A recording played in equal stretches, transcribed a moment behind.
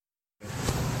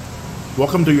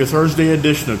Welcome to your Thursday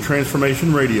edition of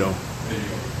Transformation Radio.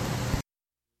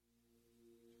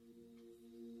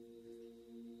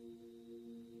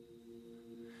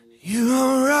 You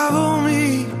unravel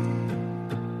me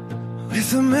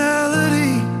with a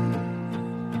melody.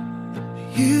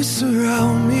 You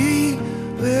surround me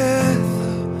with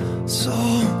a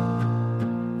song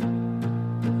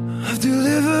of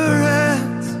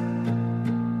deliverance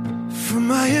from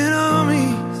my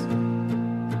enemies,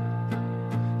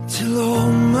 till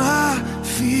all my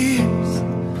fears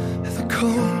have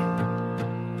gone.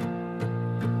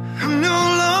 I'm no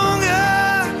longer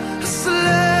a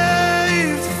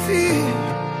slave to fear.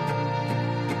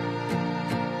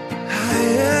 I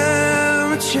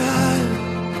am a child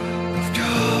of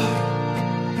God.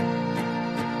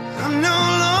 I'm no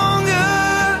longer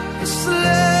a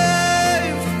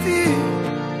slave to fear.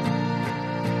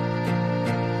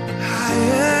 I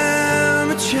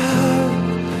am a child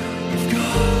of God.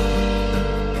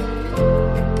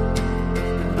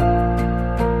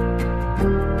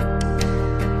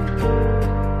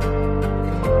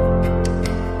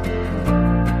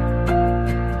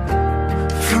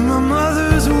 From my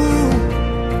mother's womb,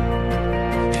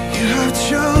 you have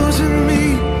chosen me.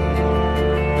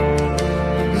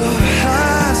 Love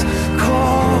has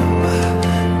called my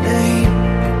name.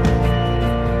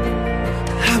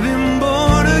 I've been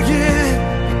born again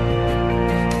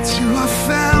to our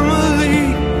family.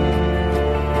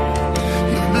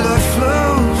 Your blood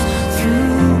flows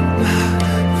through my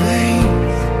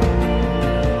veins.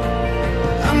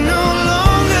 I'm no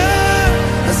longer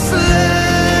a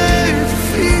slave to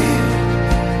fear.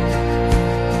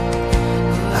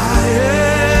 I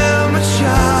am a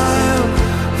child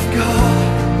of God.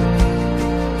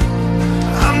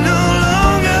 I'm no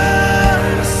longer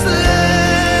a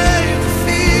slave to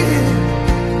fear.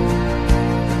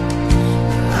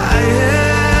 I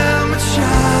am a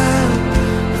child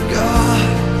of God.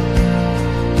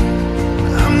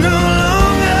 I'm no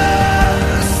longer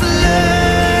a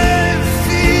slave to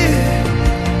fear.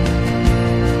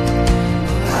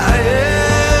 I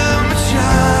am a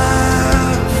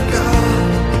child of God.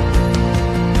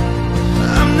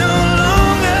 I'm no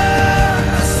longer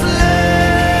a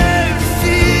slave to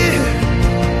fear.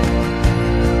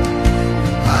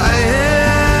 I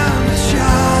am a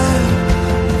child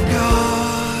of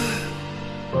God.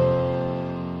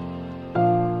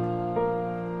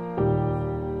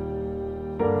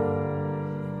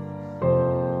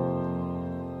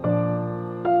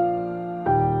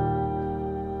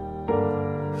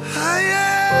 I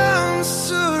am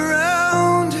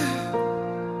surrounded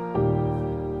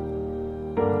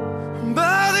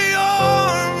by the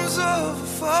arms of a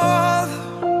Father.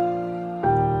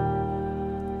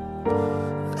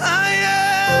 I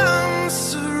am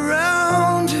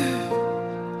surrounded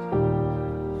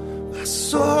by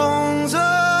songs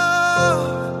of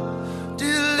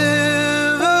deliverance.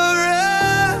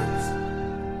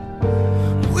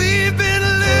 We've been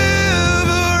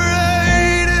liberated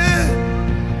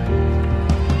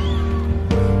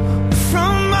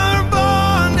from our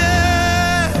bondage.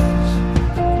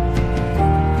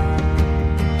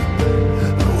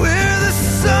 We're the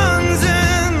sons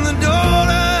and the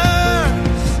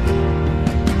daughters.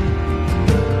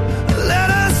 Let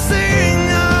us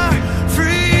sing our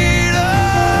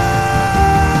freedom.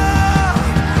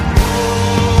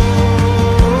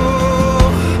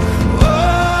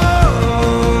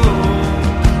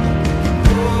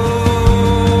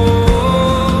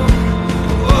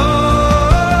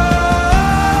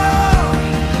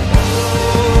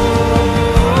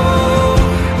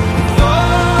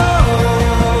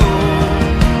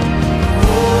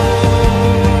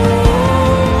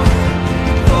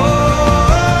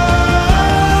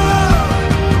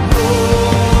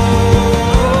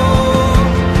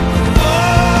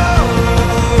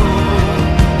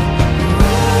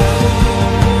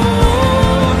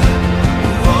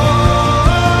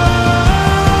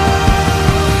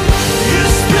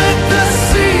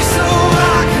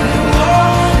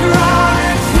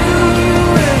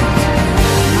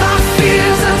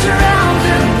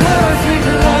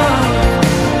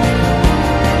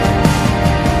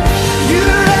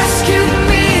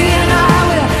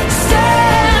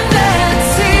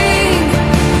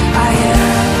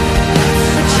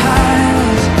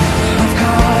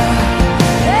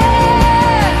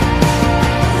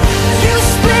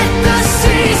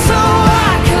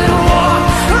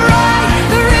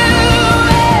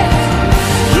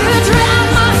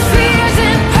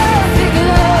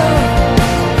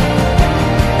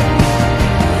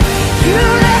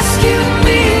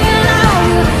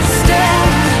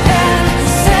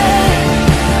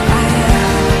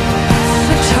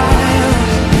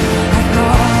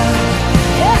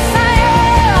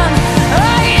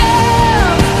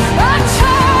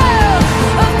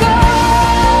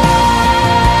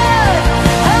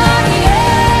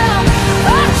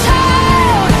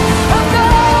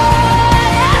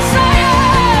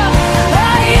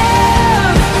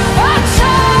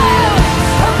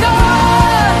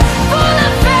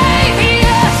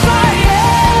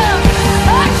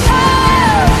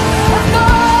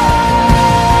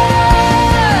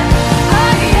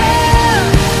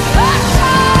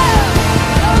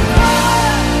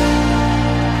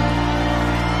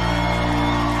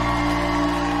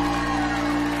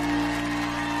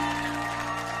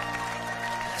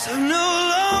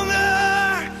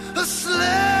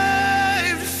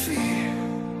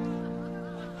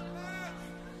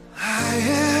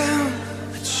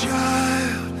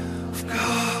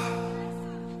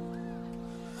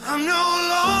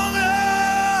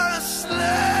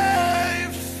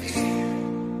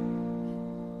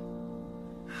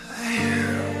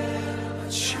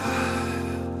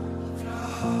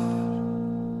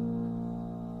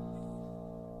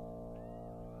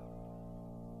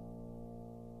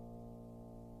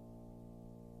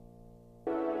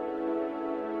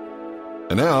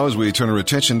 And now, as we turn our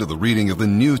attention to the reading of the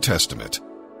New Testament,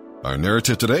 our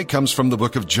narrative today comes from the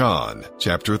book of John,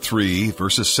 chapter 3,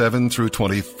 verses 7 through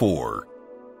 24.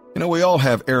 We all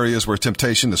have areas where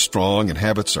temptation is strong and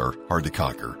habits are hard to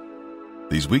conquer.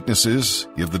 These weaknesses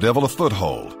give the devil a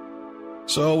foothold,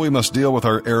 so we must deal with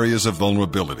our areas of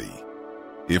vulnerability.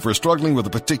 If we're struggling with a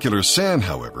particular sin,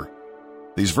 however,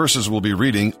 these verses we'll be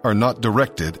reading are not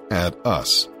directed at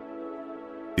us.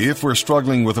 If we're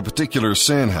struggling with a particular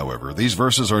sin, however, these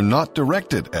verses are not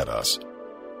directed at us,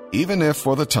 even if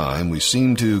for the time we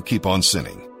seem to keep on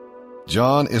sinning.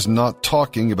 John is not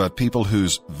talking about people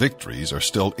whose victories are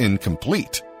still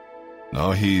incomplete.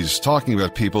 No, he's talking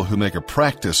about people who make a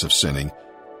practice of sinning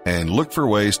and look for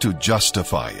ways to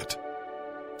justify it.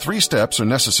 3 steps are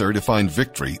necessary to find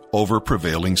victory over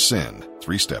prevailing sin.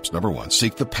 3 steps. Number 1,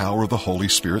 seek the power of the Holy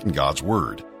Spirit and God's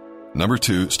Word. Number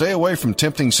 2, stay away from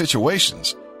tempting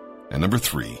situations. And number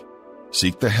 3,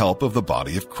 seek the help of the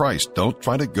body of Christ. Don't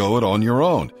try to go it on your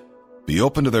own. Be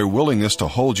open to their willingness to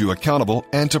hold you accountable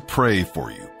and to pray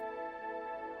for you.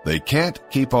 They can't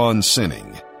keep on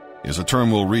sinning is a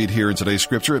term we'll read here in today's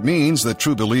scripture. It means that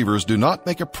true believers do not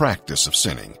make a practice of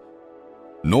sinning,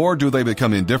 nor do they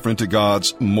become indifferent to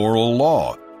God's moral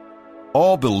law.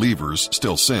 All believers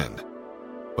still sin,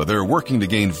 but they're working to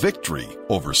gain victory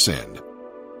over sin.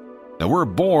 Now, we're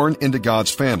born into God's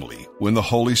family when the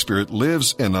Holy Spirit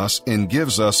lives in us and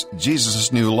gives us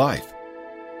Jesus' new life.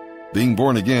 Being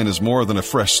born again is more than a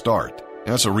fresh start.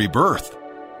 It's a rebirth,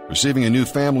 receiving a new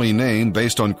family name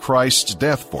based on Christ's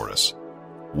death for us.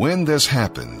 When this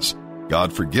happens,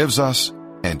 God forgives us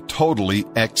and totally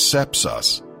accepts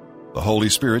us. The Holy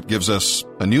Spirit gives us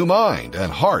a new mind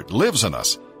and heart, lives in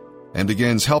us, and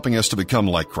begins helping us to become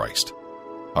like Christ.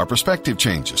 Our perspective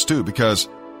changes, too, because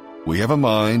we have a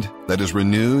mind that is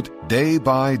renewed day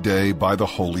by day by the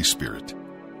Holy Spirit.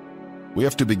 We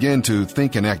have to begin to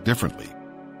think and act differently.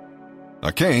 Now,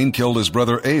 Cain killed his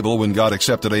brother Abel when God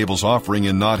accepted Abel's offering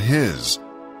and not his.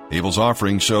 Abel's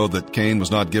offering showed that Cain was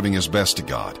not giving his best to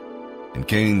God, and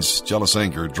Cain's jealous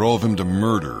anger drove him to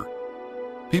murder.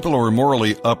 People who are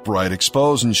morally upright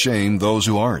expose and shame those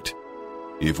who aren't.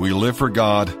 If we live for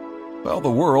God, well,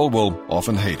 the world will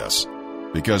often hate us,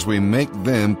 because we make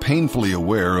them painfully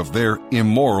aware of their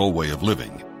immoral way of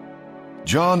living.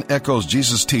 John echoes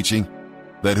Jesus' teaching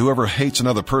that whoever hates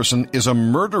another person is a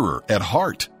murderer at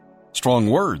heart. Strong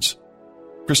words.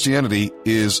 Christianity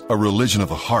is a religion of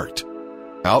the heart.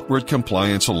 Outward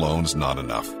compliance alone is not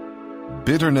enough.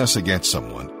 Bitterness against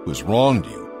someone who's wronged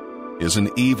you is an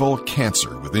evil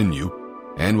cancer within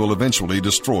you and will eventually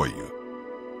destroy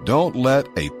you. Don't let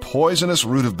a poisonous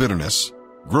root of bitterness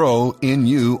grow in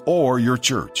you or your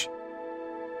church.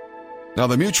 Now,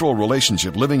 the mutual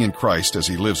relationship living in Christ as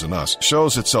He lives in us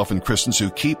shows itself in Christians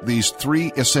who keep these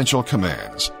 3 essential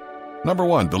commands. Number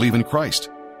 1, believe in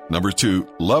Christ. Number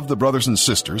 2, love the brothers and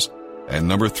sisters. And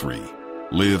number 3,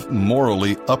 live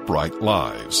morally upright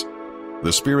lives.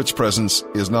 The Spirit's presence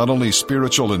is not only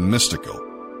spiritual and mystical,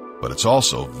 but it's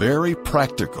also very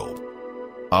practical.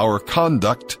 Our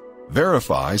conduct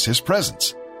verifies His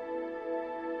presence.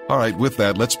 All right, with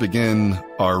that, let's begin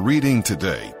our reading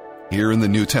today here in the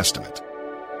New Testament.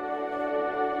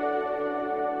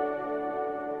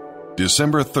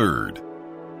 December 3rd,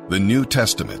 the New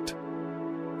Testament.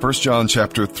 1 John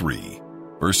chapter 3,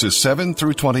 verses 7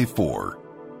 through 24.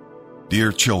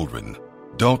 Dear children,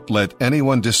 don't let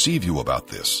anyone deceive you about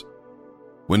this.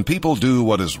 When people do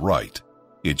what is right,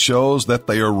 it shows that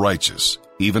they are righteous,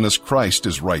 even as Christ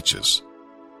is righteous.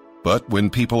 But when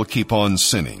people keep on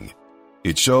sinning,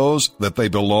 it shows that they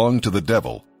belong to the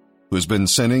devil, who has been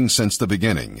sinning since the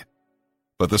beginning.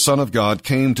 But the Son of God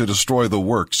came to destroy the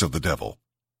works of the devil.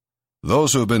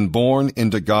 Those who have been born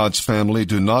into God's family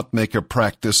do not make a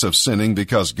practice of sinning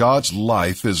because God's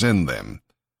life is in them.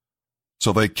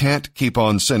 So they can't keep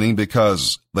on sinning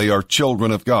because they are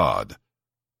children of God.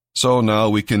 So now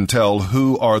we can tell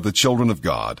who are the children of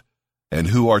God and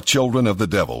who are children of the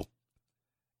devil.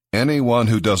 Anyone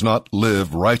who does not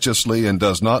live righteously and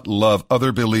does not love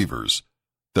other believers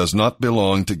does not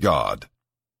belong to God.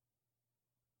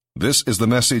 This is the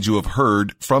message you have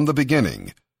heard from the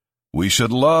beginning. We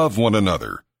should love one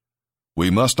another. We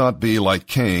must not be like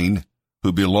Cain,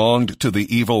 who belonged to the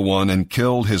evil one and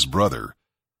killed his brother.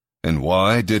 And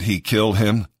why did he kill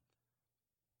him?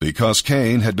 Because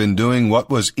Cain had been doing what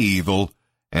was evil,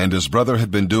 and his brother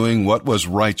had been doing what was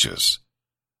righteous.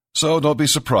 So don't be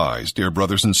surprised, dear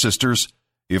brothers and sisters,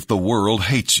 if the world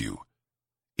hates you.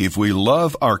 If we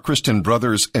love our Christian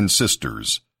brothers and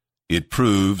sisters, it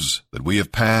proves that we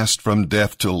have passed from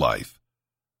death to life.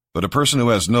 But a person who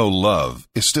has no love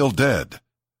is still dead.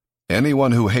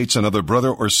 Anyone who hates another brother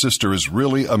or sister is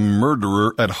really a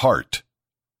murderer at heart.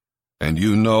 And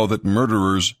you know that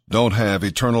murderers don't have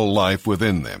eternal life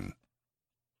within them.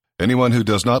 Anyone who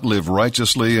does not live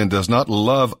righteously and does not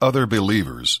love other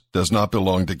believers does not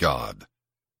belong to God.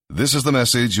 This is the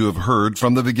message you have heard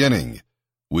from the beginning.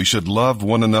 We should love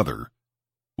one another.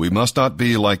 We must not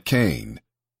be like Cain,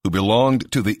 who belonged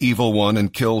to the evil one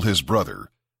and killed his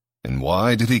brother. And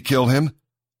why did he kill him?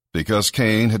 Because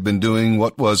Cain had been doing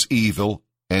what was evil,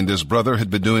 and his brother had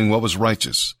been doing what was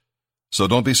righteous. So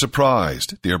don't be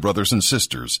surprised, dear brothers and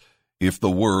sisters, if the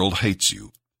world hates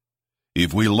you.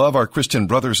 If we love our Christian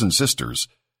brothers and sisters,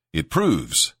 it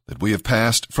proves that we have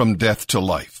passed from death to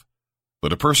life.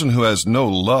 But a person who has no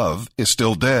love is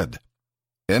still dead.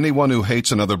 Anyone who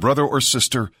hates another brother or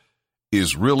sister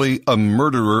is really a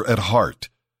murderer at heart.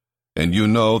 And you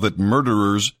know that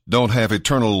murderers don't have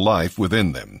eternal life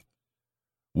within them.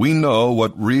 We know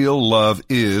what real love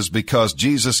is because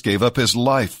Jesus gave up his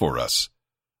life for us.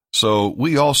 So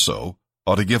we also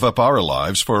ought to give up our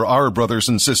lives for our brothers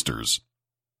and sisters.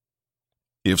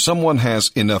 If someone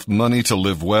has enough money to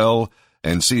live well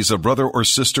and sees a brother or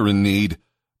sister in need,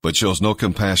 but shows no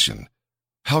compassion,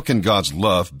 how can God's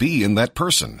love be in that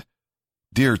person?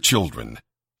 Dear children,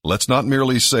 let's not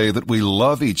merely say that we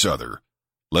love each other.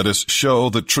 Let us show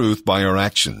the truth by our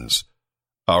actions.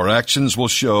 Our actions will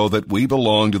show that we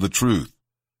belong to the truth,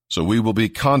 so we will be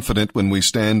confident when we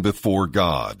stand before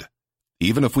God.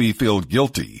 Even if we feel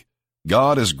guilty,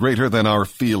 God is greater than our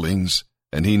feelings,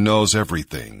 and he knows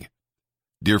everything.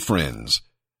 Dear friends,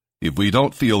 if we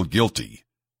don't feel guilty,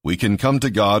 we can come to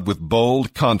God with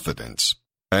bold confidence,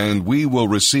 and we will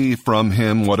receive from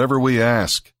him whatever we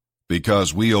ask,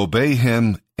 because we obey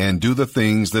him and do the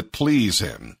things that please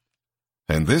him.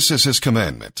 And this is his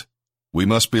commandment. We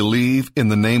must believe in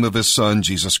the name of his Son,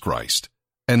 Jesus Christ,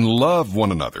 and love one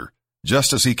another,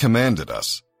 just as he commanded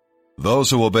us. Those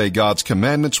who obey God's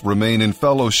commandments remain in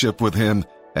fellowship with him,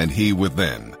 and he with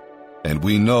them. And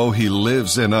we know he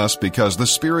lives in us because the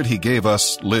Spirit he gave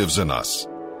us lives in us.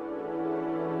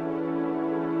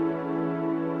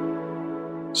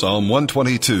 Psalm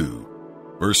 122,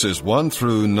 verses 1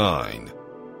 through 9.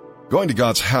 Going to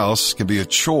God's house can be a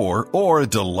chore or a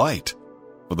delight.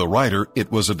 For the writer,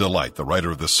 it was a delight, the writer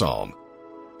of the psalm.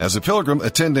 As a pilgrim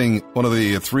attending one of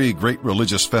the 3 great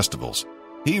religious festivals,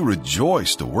 he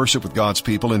rejoiced to worship with God's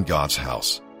people in God's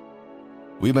house.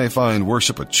 We may find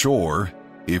worship a chore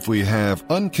if we have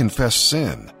unconfessed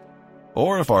sin,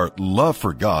 or if our love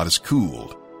for God is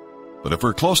cooled. But if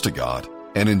we're close to God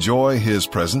and enjoy his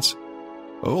presence,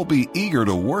 we'll be eager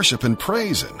to worship and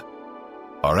praise him.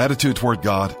 Our attitude toward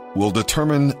God will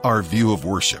determine our view of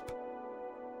worship.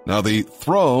 Now, the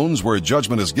thrones where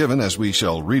judgment is given, as we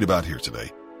shall read about here today,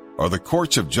 are the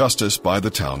courts of justice by the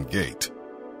town gate.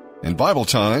 In Bible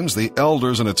times, the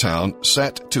elders in a town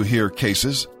sat to hear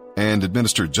cases and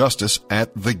administer justice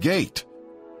at the gate.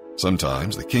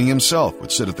 Sometimes the king himself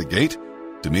would sit at the gate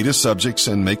to meet his subjects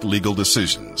and make legal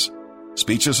decisions.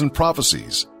 Speeches and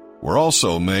prophecies were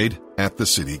also made at the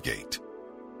city gate.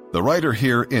 The writer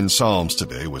here in Psalms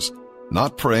today was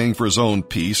not praying for his own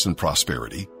peace and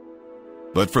prosperity,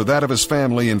 but for that of his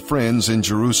family and friends in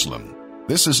Jerusalem.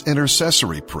 This is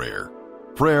intercessory prayer,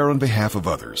 prayer on behalf of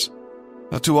others.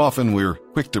 Now, too often we're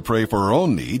quick to pray for our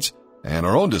own needs and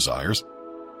our own desires,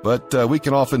 but we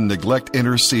can often neglect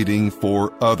interceding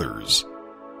for others.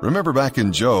 Remember back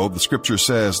in Job, the scripture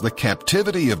says the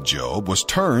captivity of Job was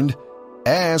turned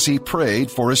as he prayed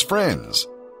for his friends.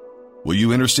 Will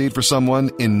you intercede for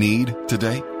someone in need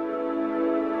today?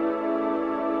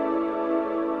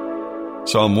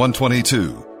 Psalm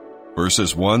 122,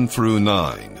 verses 1 through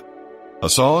 9. A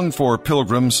song for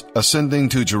pilgrims ascending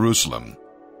to Jerusalem,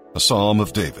 a psalm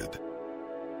of David.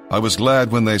 I was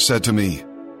glad when they said to me,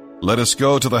 "Let us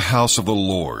go to the house of the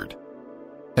Lord."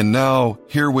 And now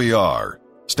here we are,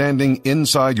 standing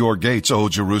inside your gates, O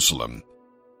Jerusalem.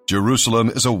 Jerusalem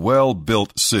is a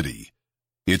well-built city.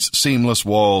 Its seamless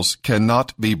walls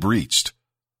cannot be breached.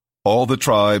 All the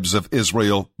tribes of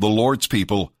Israel, the Lord's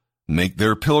people, make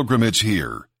their pilgrimage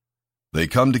here. They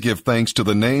come to give thanks to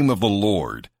the name of the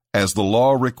Lord, as the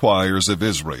law requires of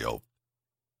Israel.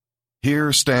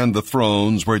 Here stand the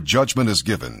thrones where judgment is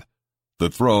given, the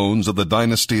thrones of the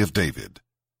dynasty of David.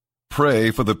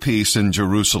 Pray for the peace in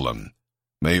Jerusalem.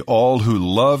 May all who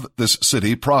love this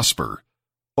city prosper.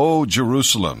 O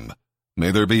Jerusalem,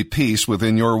 may there be peace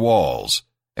within your walls,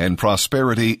 and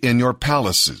prosperity in your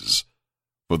palaces.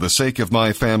 For the sake of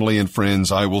my family and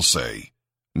friends, I will say,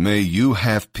 may you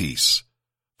have peace.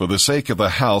 For the sake of the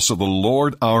house of the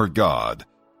Lord our God,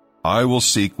 I will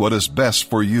seek what is best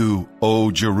for you, O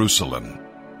Jerusalem.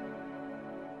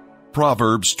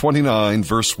 Proverbs 29,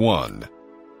 verse 1.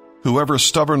 Whoever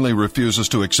stubbornly refuses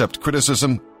to accept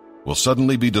criticism will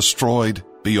suddenly be destroyed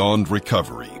beyond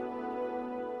recovery.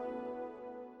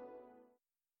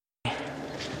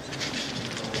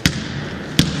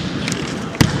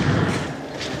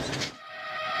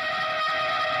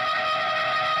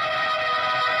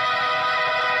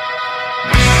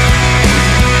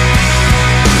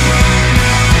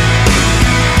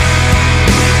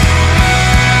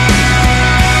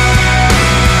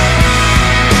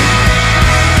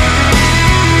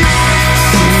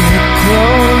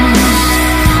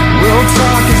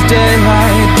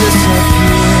 Daylight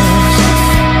disappears.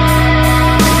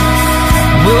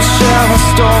 We'll share our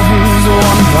stories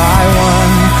one by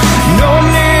one. No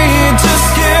need to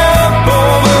skip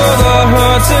over the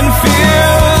hurts and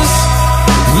fears.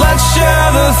 Let's share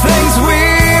the things we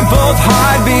both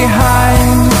hide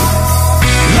behind.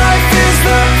 Life is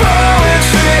the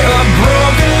poetry of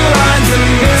broken lines and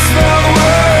misspelled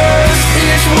words,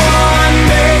 each one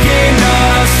making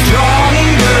us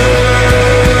stronger.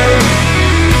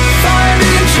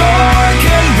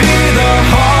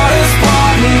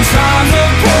 Times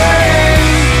of pain,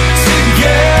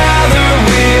 together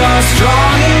we are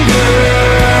stronger.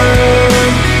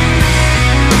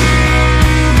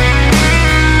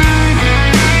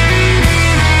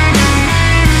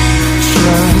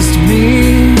 Trust me,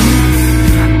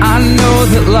 I know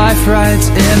that life writes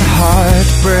in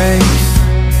heartbreak.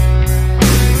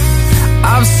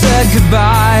 I've said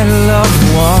goodbye to loved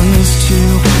ones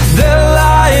too. Their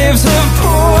lives have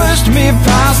pushed me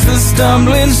past the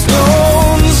stumbling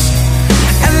stones,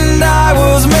 and I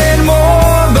was made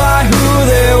more by who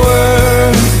they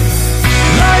were.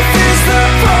 Life is the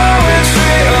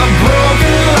poetry of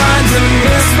broken lines and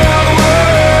misspelled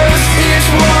words, each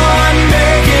one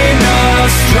making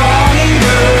us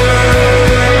stronger.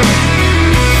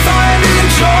 Finding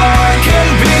joy can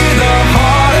be the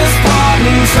hardest part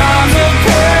in times of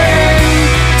pain.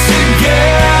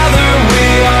 Together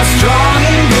we are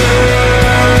stronger.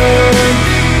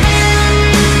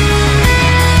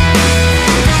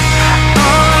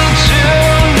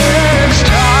 Until next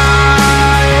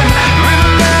time,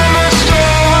 remember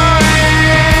stories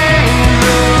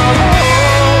of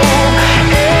hope and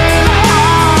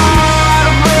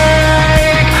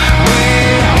heartbreak. We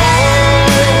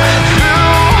hope through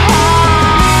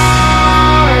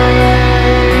heartache.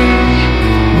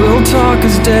 We'll talk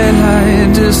as daylight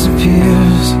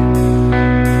disappears.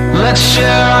 Let's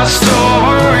share our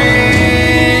stories,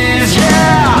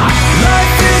 yeah!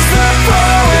 Life is the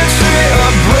poetry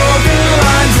of broken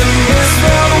lines and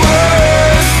misspelled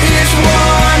words, each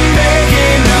one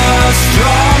making us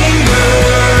stronger.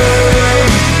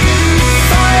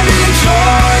 Finding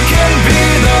joy can be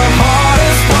the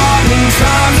hardest part in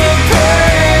times of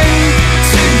pain.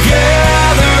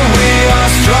 Together we are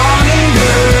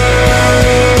stronger.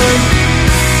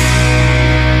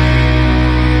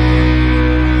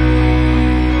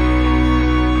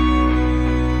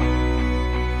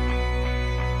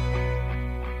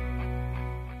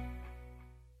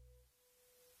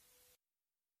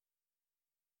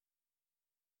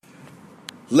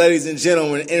 Ladies and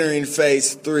gentlemen, entering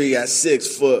phase 3 at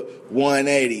 6 foot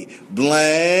 180,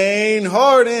 Blaine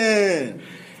Harden.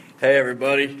 Hey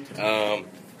everybody.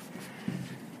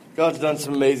 God's done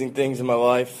some amazing things in my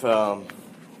life. In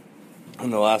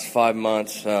the last 5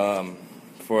 months,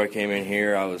 before I came in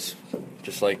here, I was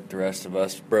just like the rest of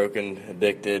us, broken,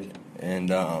 addicted, and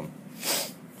the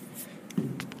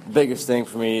biggest thing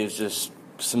for me is just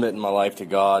submitting my life to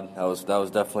God. That was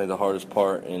definitely the hardest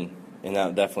part, and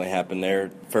that definitely happened there,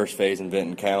 first phase in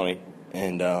Benton County,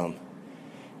 and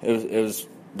it was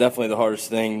definitely the hardest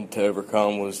thing to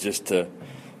overcome was just to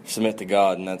submit to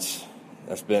God, and that's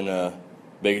been a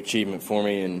big achievement for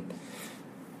me, and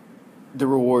the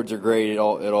rewards are great. It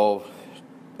all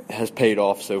has paid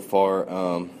off so far,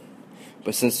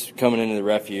 but since coming into the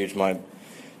refuge, my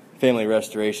family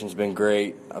restoration's been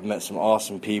great. I've met some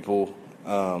awesome people,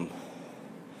 and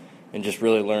just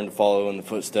really learned to follow in the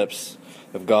footsteps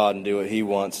of God and do what He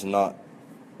wants, and not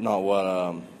what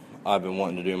I've been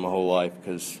wanting to do my whole life,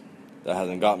 because that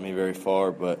hasn't gotten me very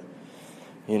far. But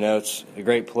it's a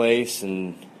great place,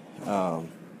 and I'm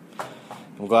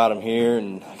glad I'm here,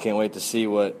 and I can't wait to see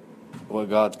what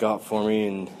God's got for me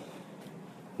and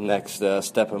the next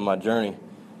step of my journey.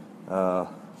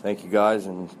 Thank you guys,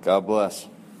 and God bless.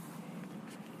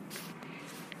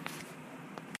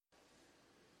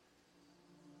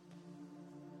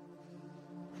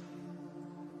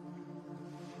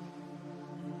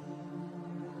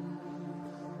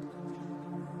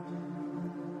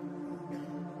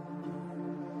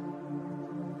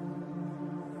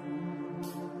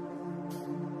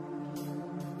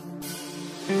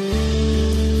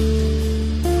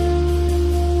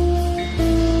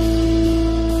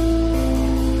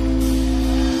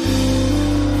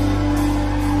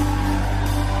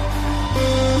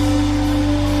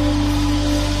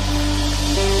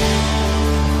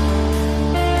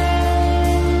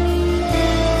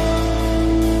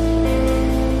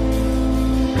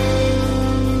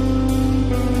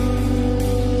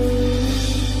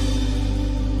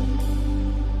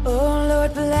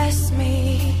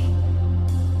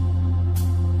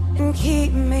 and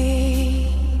keep me,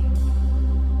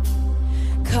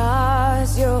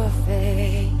 cause your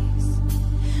face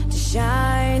to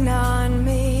shine on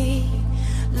me.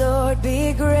 Lord,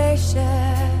 be gracious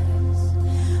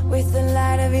with the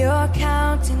light of your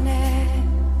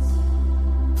countenance.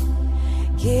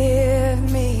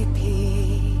 Give me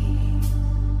peace,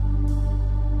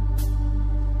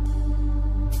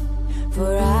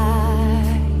 for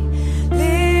I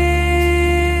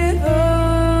live only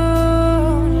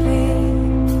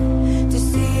to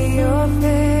see your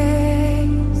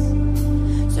face,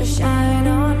 so shine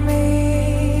on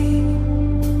me.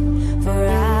 For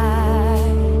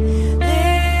I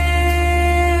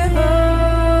live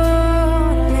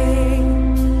only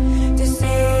to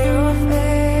see your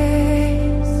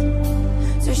face,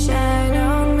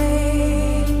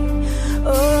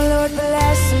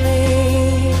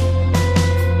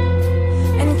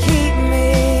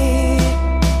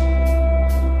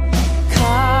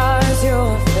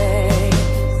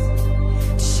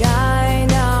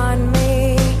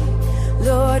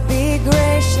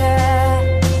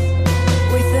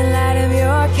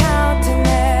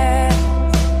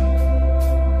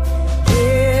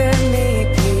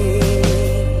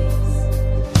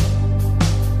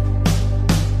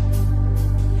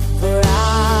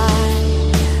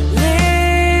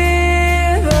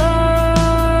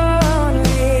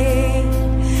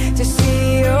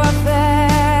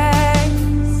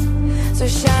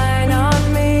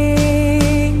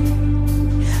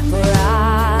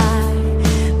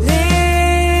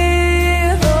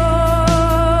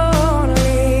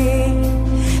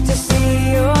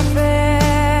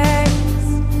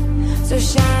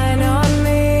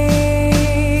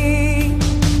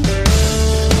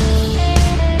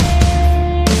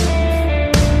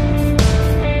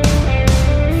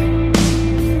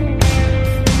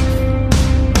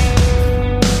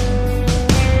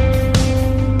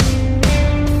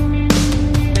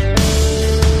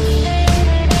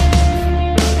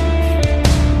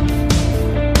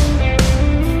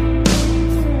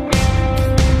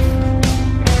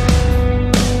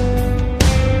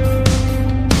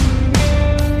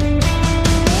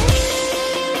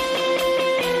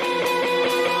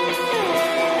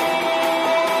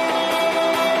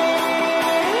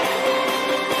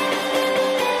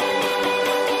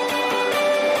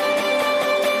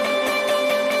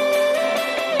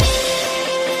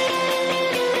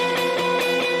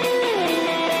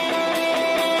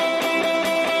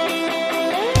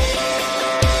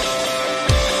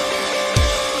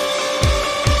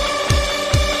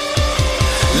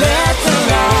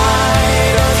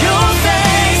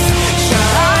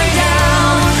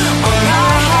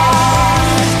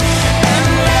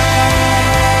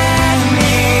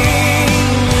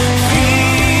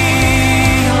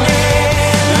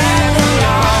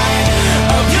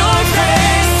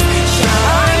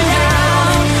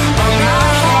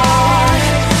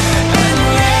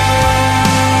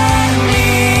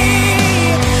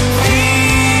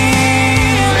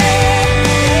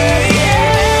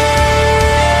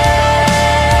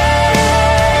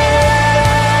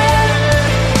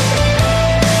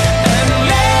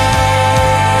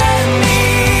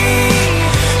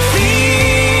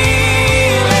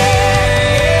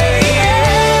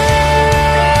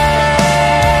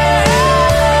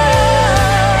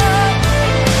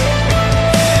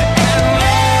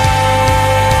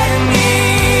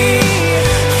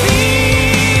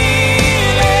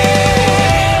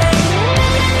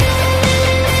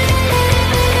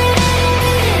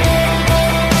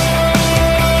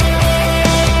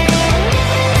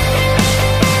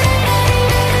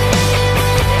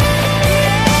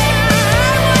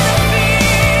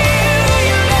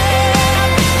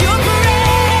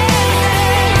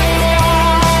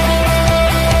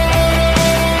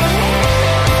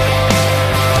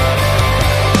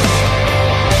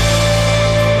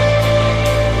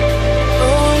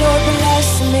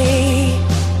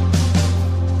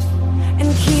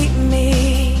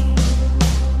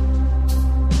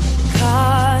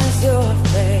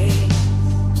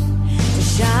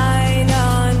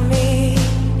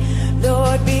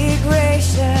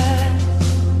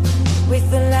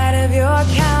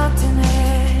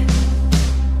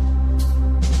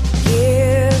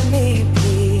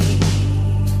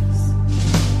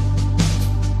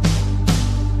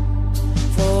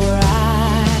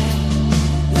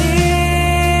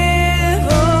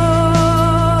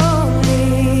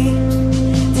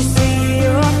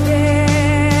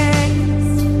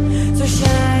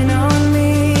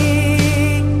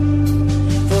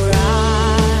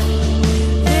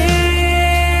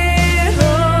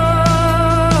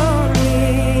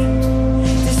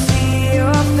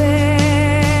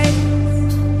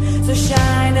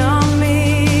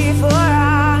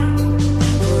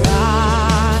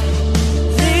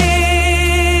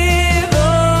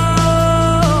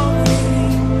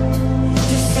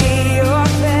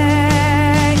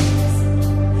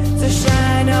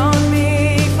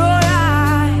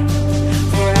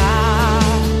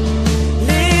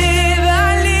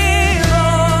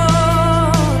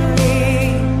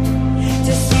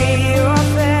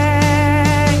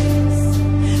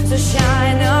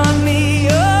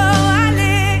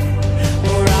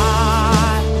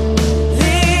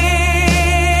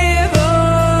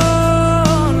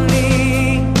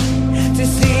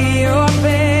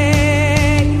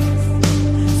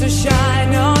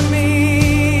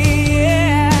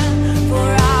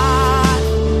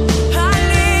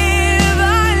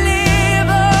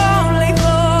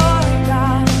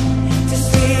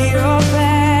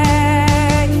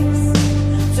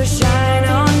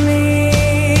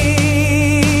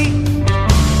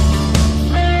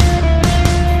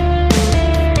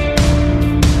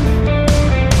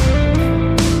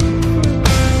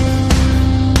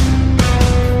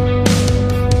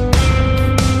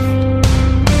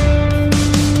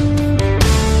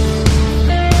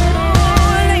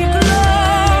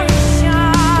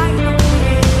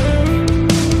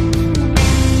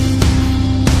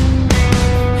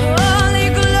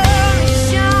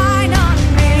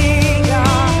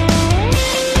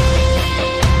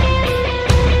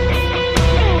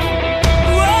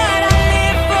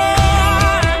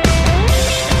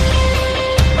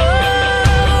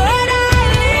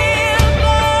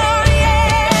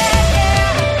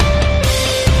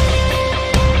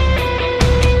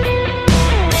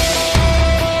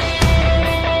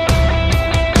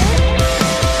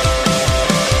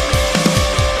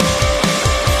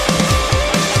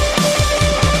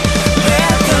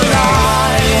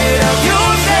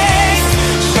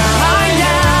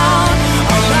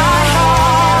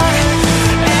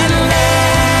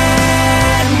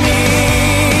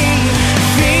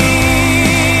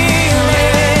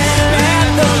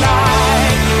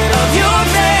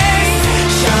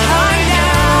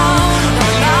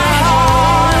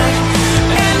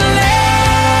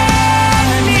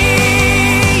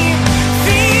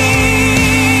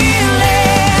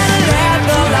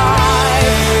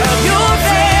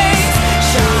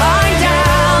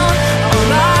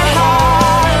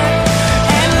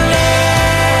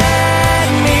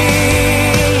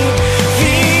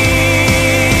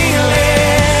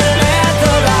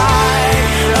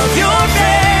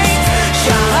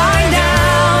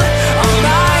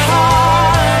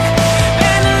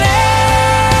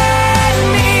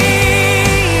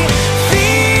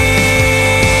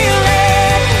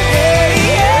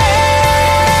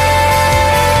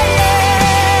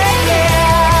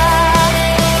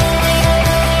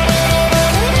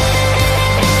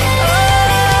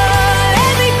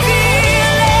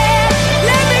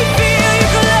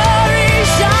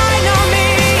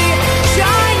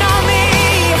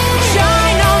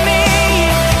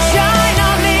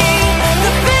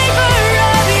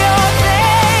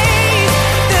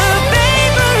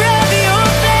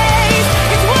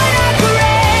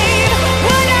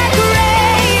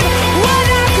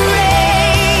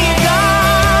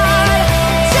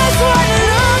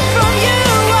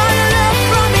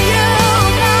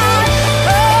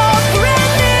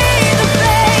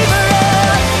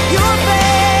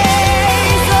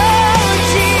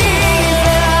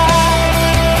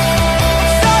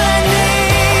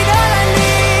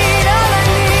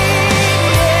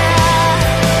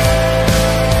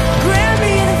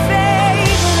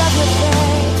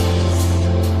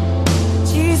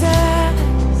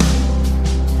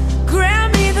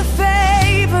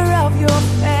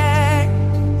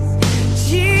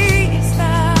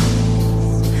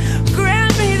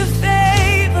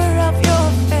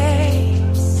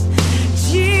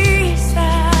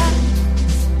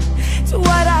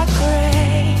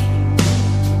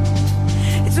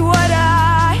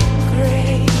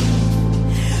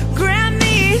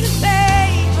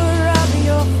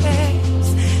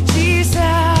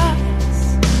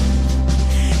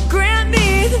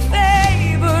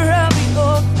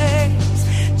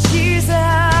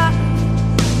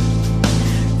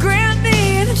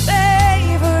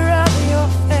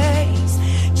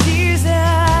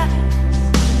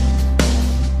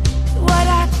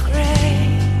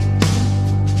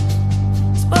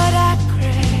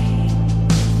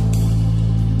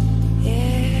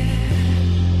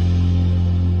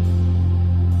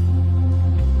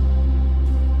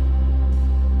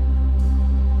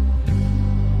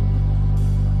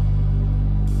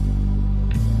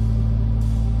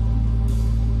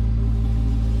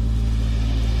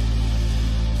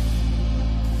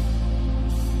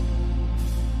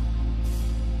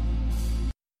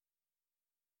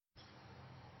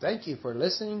 Thank you for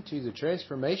listening to the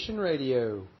Transformation Radio.